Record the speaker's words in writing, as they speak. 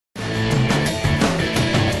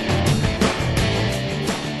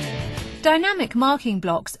Dynamic marking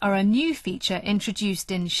blocks are a new feature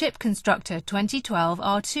introduced in ShipConstructor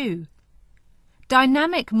 2012R2.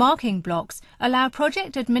 Dynamic marking blocks allow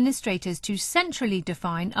project administrators to centrally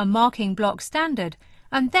define a marking block standard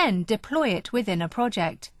and then deploy it within a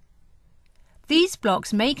project. These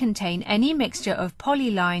blocks may contain any mixture of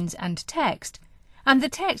polylines and text, and the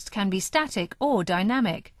text can be static or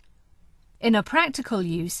dynamic. In a practical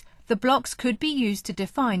use, the blocks could be used to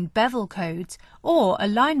define bevel codes or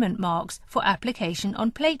alignment marks for application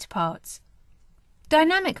on plate parts.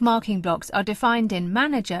 Dynamic marking blocks are defined in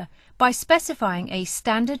Manager by specifying a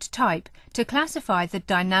standard type to classify the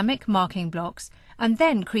dynamic marking blocks and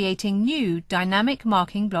then creating new dynamic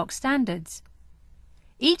marking block standards.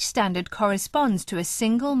 Each standard corresponds to a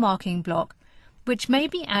single marking block, which may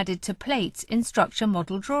be added to plates in structure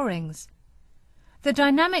model drawings. The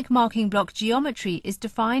dynamic marking block geometry is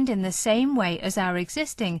defined in the same way as our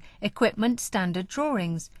existing equipment standard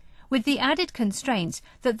drawings, with the added constraints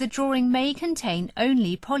that the drawing may contain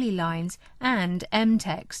only polylines and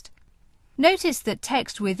M-text. Notice that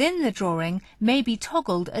text within the drawing may be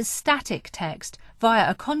toggled as static text via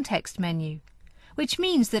a context menu, which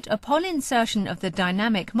means that upon insertion of the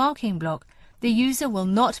dynamic marking block, the user will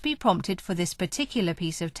not be prompted for this particular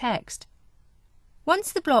piece of text.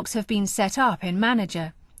 Once the blocks have been set up in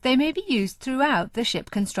Manager, they may be used throughout the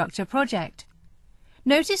ShipConstructor project.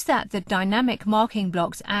 Notice that the dynamic marking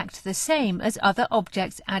blocks act the same as other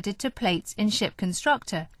objects added to plates in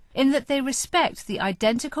ShipConstructor, in that they respect the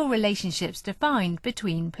identical relationships defined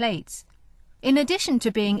between plates. In addition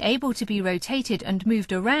to being able to be rotated and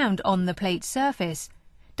moved around on the plate surface,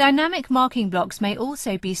 dynamic marking blocks may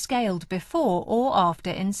also be scaled before or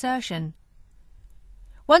after insertion.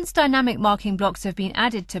 Once dynamic marking blocks have been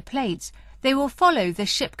added to plates, they will follow the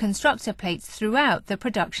ShipConstructor plates throughout the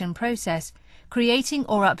production process, creating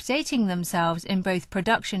or updating themselves in both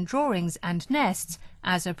production drawings and nests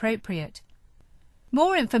as appropriate.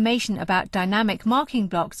 More information about dynamic marking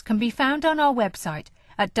blocks can be found on our website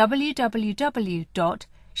at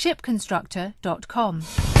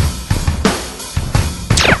www.shipconstructor.com.